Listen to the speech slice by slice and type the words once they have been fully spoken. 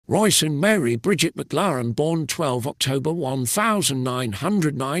Róisín Mary Bridget McLaren, born 12 October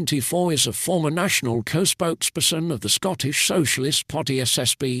 1994, is a former national co-spokesperson of the Scottish Socialist Party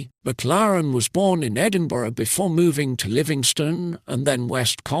 (SSP). McLaren was born in Edinburgh before moving to Livingston and then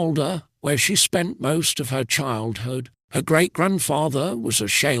West Calder, where she spent most of her childhood. Her great-grandfather was a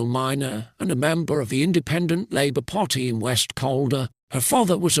shale miner and a member of the Independent Labour Party in West Calder. Her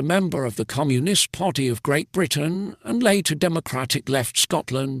father was a member of the Communist Party of Great Britain and later Democratic Left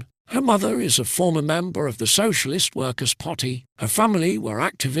Scotland. Her mother is a former member of the Socialist Workers Party. Her family were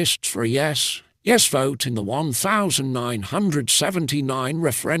activists for a yes vote in the 1979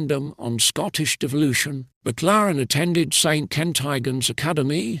 referendum on Scottish devolution. McLaren attended St Kentigern's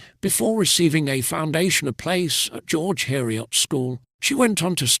Academy before receiving a foundational place at George Heriot School. She went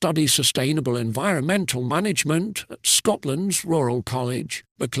on to study sustainable environmental management at Scotland's Rural College.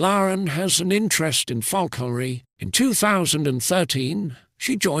 McLaren has an interest in falconry. In 2013,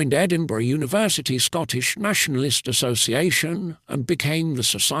 she joined Edinburgh University Scottish Nationalist Association and became the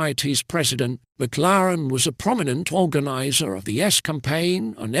Society's president. McLaren was a prominent organiser of the Yes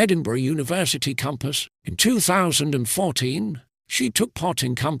campaign on Edinburgh University campus. In 2014, she took part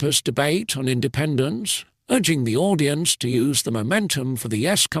in campus debate on independence, urging the audience to use the momentum for the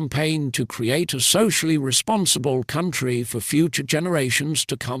Yes campaign to create a socially responsible country for future generations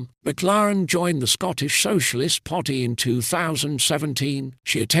to come. McLaren joined the Scottish Socialist Party in 2017.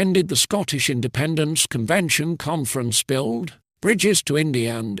 She attended the Scottish Independence Convention conference Build Bridges to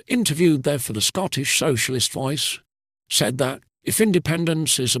India and interviewed there for the Scottish Socialist Voice. Said that, if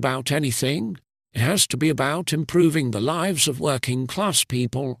independence is about anything, it has to be about improving the lives of working-class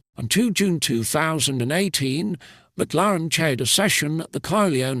people. On 2 June 2018, McLaren chaired a session at the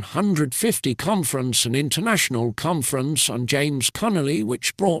Caerleon 150 Conference, an international conference on James Connolly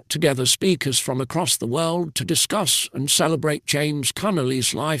which brought together speakers from across the world to discuss and celebrate James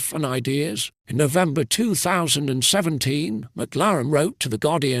Connolly's life and ideas. In November 2017, McLaren wrote to The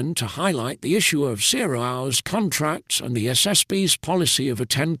Guardian to highlight the issue of 0-hours contracts and the SSP's policy of a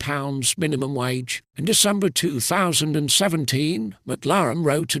 £10 minimum wage. In December 2017, McLaren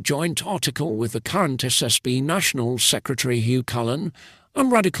wrote a joint article with the current SSP National Secretary Hugh Cullen on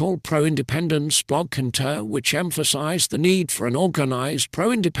radical pro-independence blog Kentigern, which emphasised the need for an organised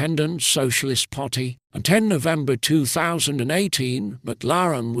pro-independence socialist party. On 10 November 2018,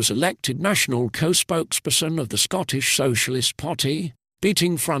 McLaren was elected national co-spokesperson of the Scottish Socialist Party,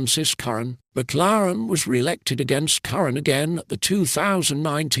 beating Francis Curran. McLaren was re-elected against Curran again at the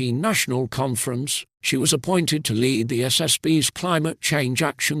 2019 National Conference. She was appointed to lead the SSP's Climate Change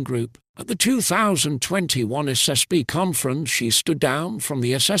Action Group. At the 2021 SSP conference, she stood down from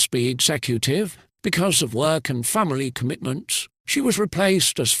the SSP executive because of work and family commitments. She was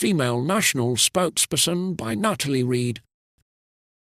replaced as female national spokesperson by Natalie Reid.